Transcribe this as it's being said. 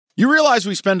You realize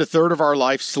we spend a third of our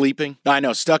life sleeping? I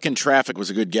know, stuck in traffic was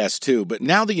a good guess too, but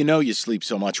now that you know you sleep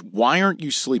so much, why aren't you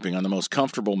sleeping on the most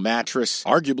comfortable mattress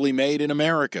arguably made in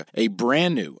America? A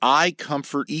brand new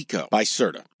iComfort Eco by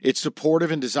Serta. It's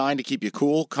supportive and designed to keep you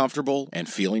cool, comfortable, and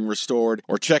feeling restored.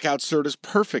 Or check out Serta's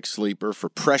Perfect Sleeper for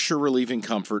pressure-relieving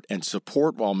comfort and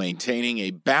support while maintaining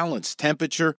a balanced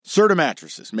temperature. Serta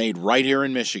mattresses made right here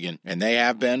in Michigan, and they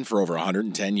have been for over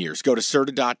 110 years. Go to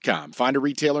Serta.com. Find a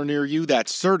retailer near you.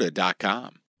 That's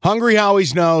Serta.com. Hungry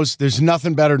Howie's knows there's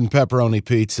nothing better than pepperoni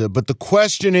pizza, but the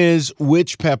question is,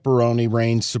 which pepperoni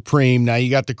reigns supreme? Now,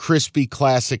 you got the crispy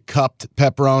classic cupped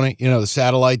pepperoni, the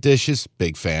satellite dishes.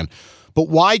 Big fan. But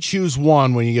why choose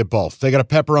one when you get both? They got a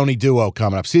pepperoni duo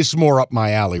coming up. See, this is more up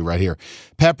my alley right here.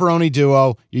 Pepperoni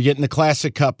duo, you're getting the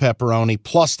classic cup pepperoni,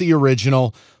 plus the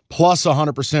original, plus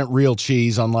 100% real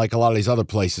cheese, unlike a lot of these other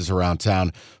places around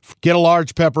town. Get a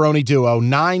large pepperoni duo,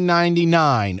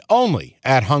 $9.99, only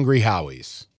at Hungry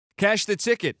Howie's. Cash the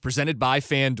Ticket, presented by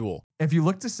FanDuel. If you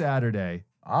look to Saturday.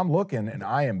 I'm looking, and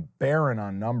I am barren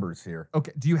on numbers here.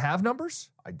 Okay, do you have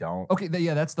numbers? I don't. Okay,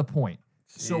 that's the point.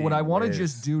 So what I want to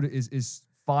just do is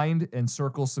find and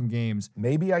circle some games.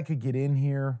 Maybe I could get in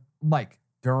here, Mike,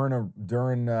 during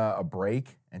a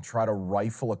break and try to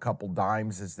rifle a couple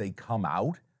dimes as they come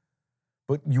out.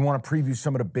 But you want to preview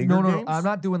some of the bigger games? No, I'm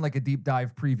not doing like a deep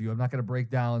dive preview. I'm not going to break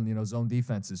down, zone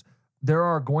defenses. There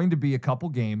are going to be a couple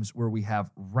games where we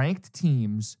have ranked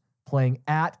teams playing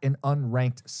at an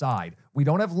unranked side. We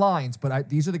don't have lines, but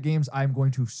these are the games I'm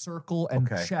going to circle and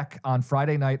check on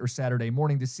Friday night or Saturday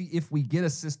morning to see if we get a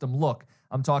system look.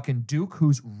 I'm talking Duke,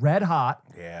 who's red hot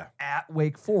at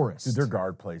Wake Forest. Dude, their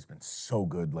guard play's been so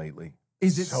good lately.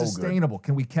 Is it sustainable?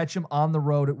 Can we catch him on the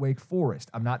road at Wake Forest?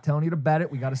 I'm not telling you to bet it.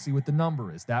 We got to see what the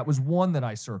number is. That was one that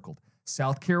I circled.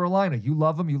 South Carolina, you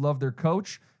love them. You love their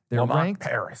coach. They're ranked.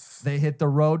 Paris. They hit the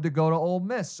road to go to Ole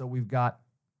Miss. So we've got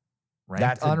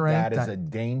ranked, unranked. That is a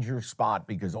danger spot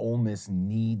because Ole Miss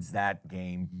needs that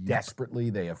game desperately.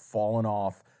 They have fallen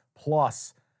off.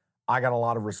 Plus, I got a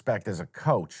lot of respect as a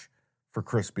coach for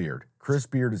Chris Beard. Chris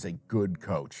Beard is a good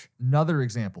coach. Another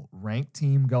example, ranked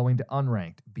team going to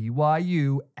unranked.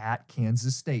 BYU at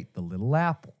Kansas State, the Little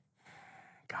Apple.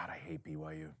 God, I hate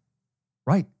BYU.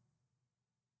 Right.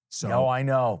 So, no, I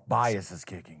know. Bias is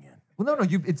kicking in. Well, no,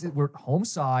 we're home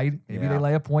side. Maybe they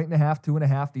lay 1.5,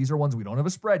 2.5. These are ones we don't have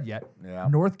a spread yet. Yeah.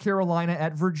 North Carolina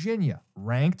at Virginia,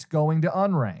 ranked going to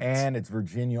unranked. And it's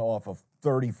Virginia off a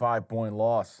 35-point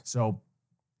loss. So,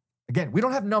 again, we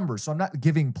don't have numbers, so I'm not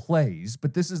giving plays,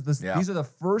 but these are the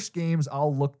first games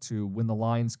I'll look to when the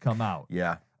lines come out.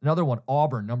 Yeah. Another one,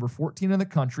 Auburn, number 14 in the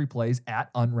country, plays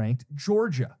at unranked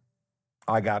Georgia.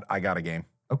 I got a game.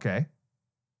 Okay.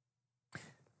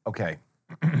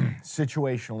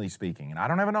 Situationally speaking, and I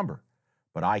don't have a number,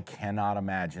 but I cannot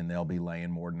imagine they'll be laying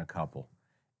more than a couple.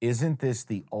 Isn't this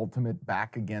the ultimate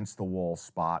back against the wall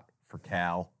spot for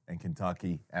Cal and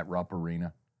Kentucky at Rupp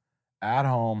Arena? At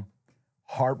home,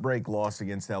 heartbreak loss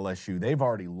against LSU. They've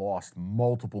already lost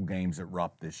multiple games at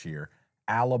Rupp this year.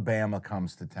 Alabama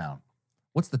comes to town.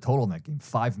 What's the total in that game?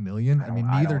 5 million? I mean,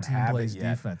 neither team plays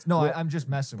defense. No, well, I'm just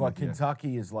messing with you. But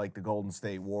Kentucky is like the Golden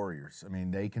State Warriors. I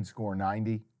mean, they can score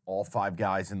 90. All 5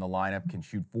 guys in the lineup can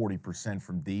shoot 40%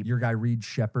 from deep. Your guy, Reed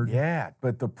Shepherd. Yeah,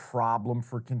 but the problem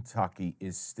for Kentucky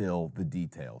is still the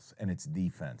details, and it's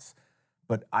defense.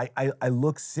 But I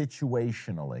look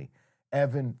situationally.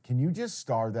 Evan, can you just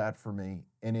star that for me?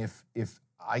 And if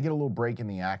I get a little break in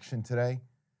the action today,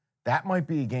 that might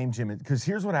be a game, Jim. Because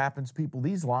here's what happens, people.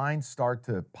 These lines start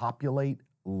to populate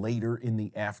later in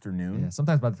the afternoon. Yeah,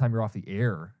 sometimes by the time you're off the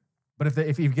air. But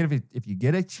if you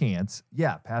get a chance,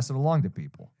 pass it along to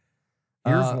people.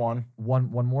 Here's one.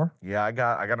 One more? Yeah, I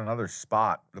got another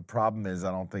spot. The problem is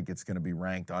I don't think it's going to be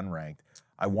ranked, unranked.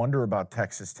 I wonder about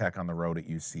Texas Tech on the road at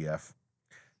UCF.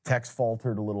 Tech's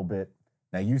faltered a little bit.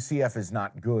 Now, UCF is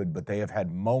not good, but they have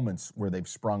had moments where they've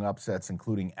sprung upsets,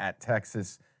 including at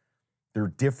Texas. They're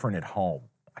different at home.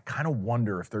 I kind of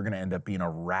wonder if they're going to end up being a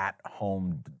rat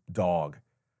home dog,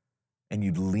 and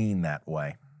you'd lean that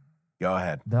way. Go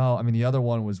ahead. No, I mean, the other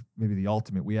one was maybe the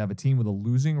ultimate. We have a team with a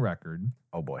losing record.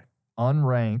 Oh, boy.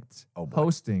 Unranked,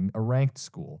 hosting a ranked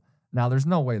school. Now, there's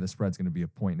no way the spread's going to be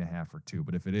 1.5 or 2,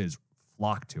 but if it is,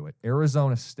 flock to it.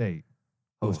 Arizona State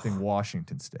hosting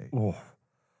Washington State. Oh,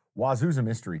 Wazoo's a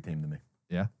mystery team to me.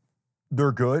 Yeah.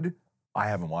 They're good. I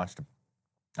haven't watched them.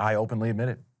 I openly admit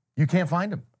it. You can't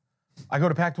find them. I go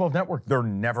to Pac-12 Network. They're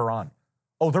never on.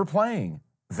 Oh, they're playing.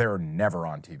 They're never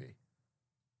on TV.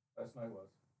 Last night was.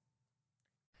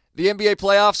 The NBA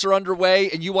playoffs are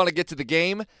underway, and you want to get to the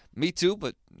game? Me too,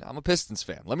 but I'm a Pistons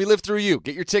fan. Let me live through you.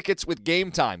 Get your tickets with Game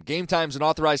Time. Game Time's an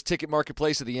authorized ticket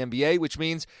marketplace of the NBA, which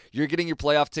means you're getting your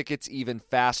playoff tickets even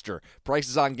faster.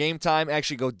 Prices on Game Time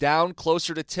actually go down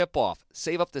closer to tip-off.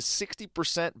 Save up to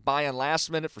 60% buying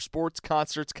last minute for sports,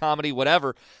 concerts, comedy,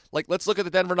 whatever. Like, let's look at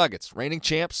the Denver Nuggets. Reigning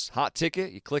champs, hot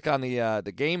ticket. You click on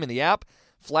the game in the app.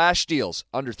 Flash deals,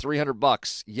 under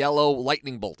 $300. Yellow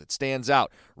lightning bolt, it stands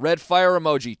out. Red fire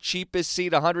emoji, cheapest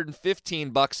seat,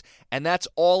 $115, and that's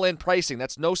all-in pricing.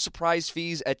 That's no surprise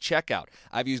fees at checkout.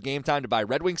 I've used Game Time to buy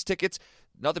Red Wings tickets.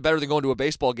 Nothing better than going to a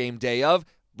baseball game day of.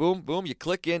 Boom, boom, you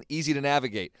click in, easy to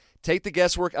navigate. Take the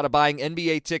guesswork out of buying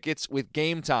NBA tickets with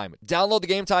Game Time. Download the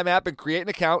Game Time app and create an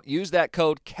account. Use that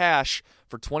code CASH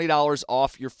for $20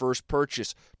 off your first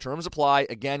purchase. Terms apply.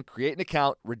 Again, create an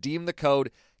account, redeem the code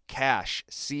CASH,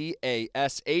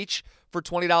 C-A-S-H, for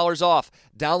 $20 off.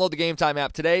 Download the Game Time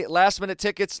app today. Last-minute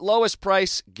tickets, lowest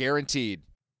price, guaranteed.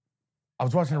 I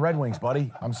was watching the Red Wings,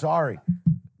 buddy. I'm sorry.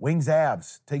 Wings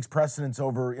abs takes precedence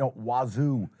over,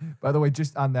 Wazoo. By the way,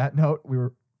 just on that note, we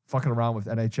were fucking around with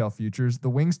NHL futures. The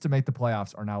Wings to make the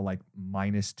playoffs are now like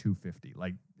minus 250.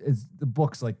 Like, it's the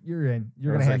books, like, you're in.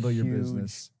 You're going to handle your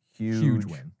business. Huge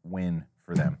win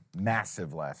for them.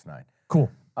 Massive last night.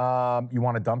 Cool. You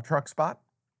want a dump truck spot?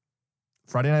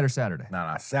 Friday night or Saturday?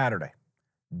 No, Saturday.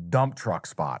 Dump truck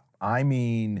spot. I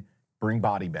mean, bring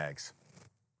body bags.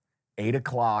 8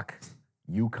 o'clock,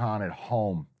 UConn at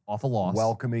home. Off a loss.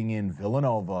 Welcoming in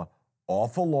Villanova.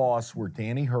 Off a loss where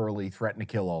Danny Hurley threatened to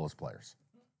kill all his players.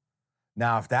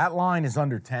 Now, if that line is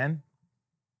under 10,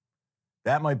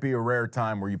 that might be a rare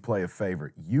time where you play a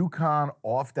favorite. UConn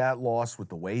off that loss with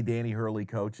the way Danny Hurley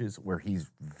coaches, where he's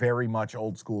very much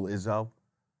old school Izzo.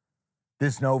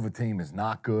 This Nova team is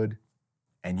not good.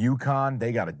 And UConn,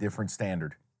 they got a different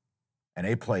standard. And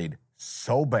they played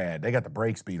so bad. They got the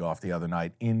brakes beat off the other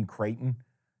night in Creighton,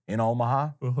 in Omaha.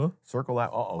 Circle that.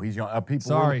 He's young. People.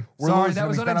 Sorry, that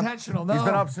was unintentional. He's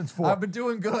been up since 4. I've been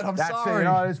doing good. I'm sorry.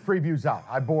 That's it. His preview's out.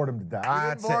 I bored him to death. You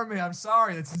didn't bore me. I'm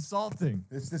sorry. It's insulting.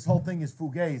 This whole thing is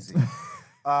fugazi.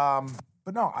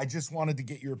 But no, I just wanted to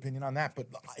get your opinion on that. But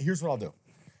here's what I'll do.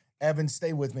 Evan,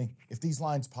 stay with me. If these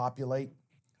lines populate,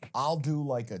 I'll do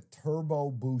like a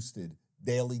turbo-boosted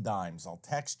Daily Dimes. I'll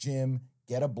text Jim,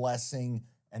 get a blessing,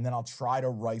 and then I'll try to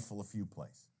rifle a few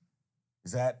plays.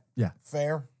 Is that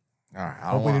fair? All right.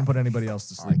 Hope we didn't put anybody else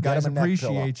to sleep. Guys,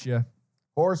 appreciate you.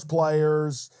 Horse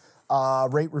players,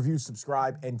 rate, review,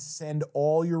 subscribe, and send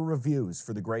all your reviews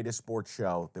for the greatest sports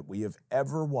show that we have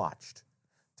ever watched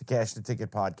to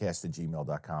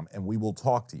cashtheticketpodcast@gmail.com, and we will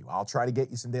talk to you. I'll try to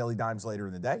get you some Daily Dimes later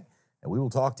in the day, and we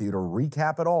will talk to you to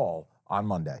recap it all on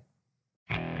Monday.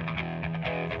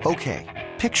 Okay,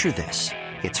 picture this.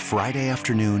 It's Friday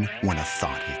afternoon when a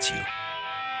thought hits you.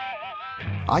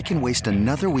 I can waste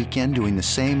another weekend doing the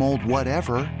same old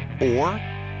whatever, or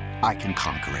I can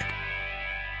conquer it.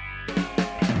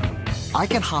 I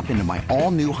can hop into my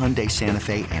all-new Hyundai Santa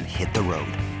Fe and hit the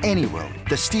road. Any road.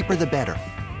 The steeper, the better.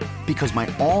 Because my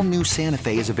all-new Santa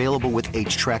Fe is available with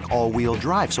H-Track all-wheel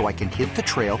drive, so I can hit the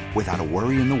trail without a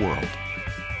worry in the world.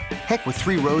 Heck, with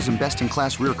 3 rows and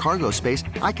best-in-class rear cargo space,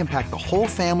 I can pack the whole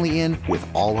family in with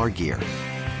all our gear.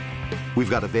 We've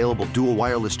got available dual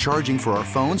wireless charging for our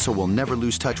phones, so we'll never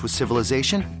lose touch with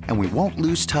civilization, and we won't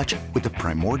lose touch with the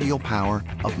primordial power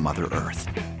of Mother Earth.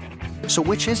 So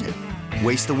which is it?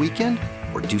 Waste the weekend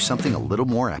or do something a little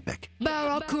more epic?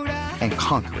 And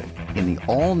conquer it in the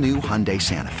all-new Hyundai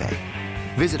Santa Fe.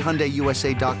 Visit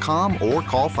HyundaiUSA.com or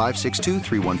call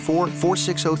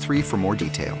 562-314-4603 for more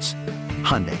details.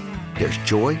 Hyundai, there's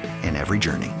joy in every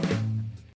journey.